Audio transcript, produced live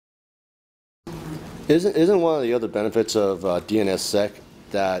Isn't one of the other benefits of DNSSEC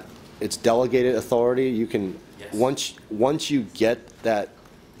that it's delegated authority? You can, yes. once you get that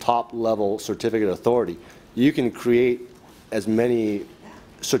top level certificate authority, you can create as many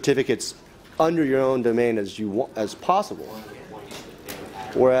certificates under your own domain as you want, as possible.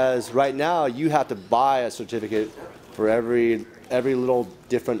 Whereas right now you have to buy a certificate for every little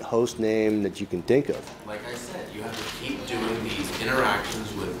different host name that you can think of. Like I said, you have to keep doing these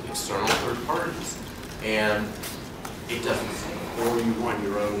interactions with external third parties, and it doesn't. Or you run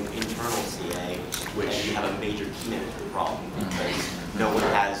your own internal CA, which you have a major key management problem because no one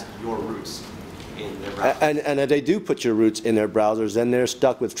has your roots in their browser. And if they do put your roots in their browsers, then they're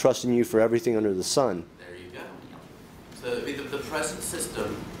stuck with trusting you for everything under the sun. There you go. So the present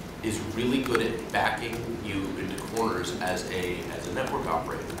system is really good at backing you into corners as a network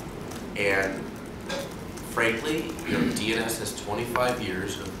operator. And frankly, DNS has 25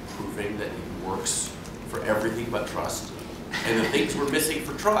 years of proving that it works for everything but trust. And the things we're missing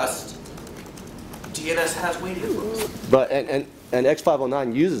for trust, DNS has waiting for us. But and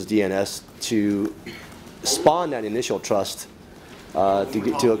X.509 uses DNS to spawn that initial trust We're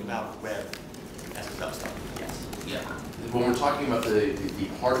talking about web SSL stuff. Yes. Yeah. When we're talking about the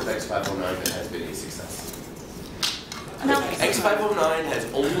part of X.509 that has been a success. X.509 has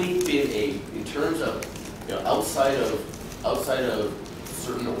only been in terms of, outside of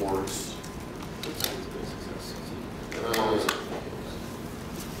certain orgs.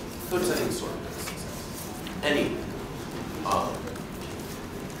 Good setting sort of success. Anyway,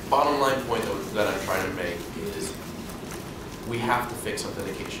 bottom line point that I'm trying to make is we have to fix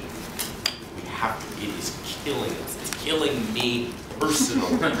authentication. We have to. It is killing us. It's killing me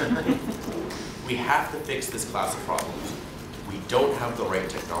personally. We have to fix this class of problems. We don't have the right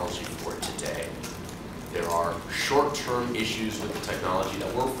technology for it today. There are short-term issues with the technology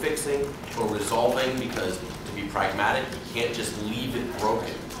that we're fixing or resolving because, to be pragmatic, you can't just leave it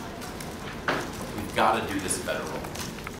broken. We've got to do this better.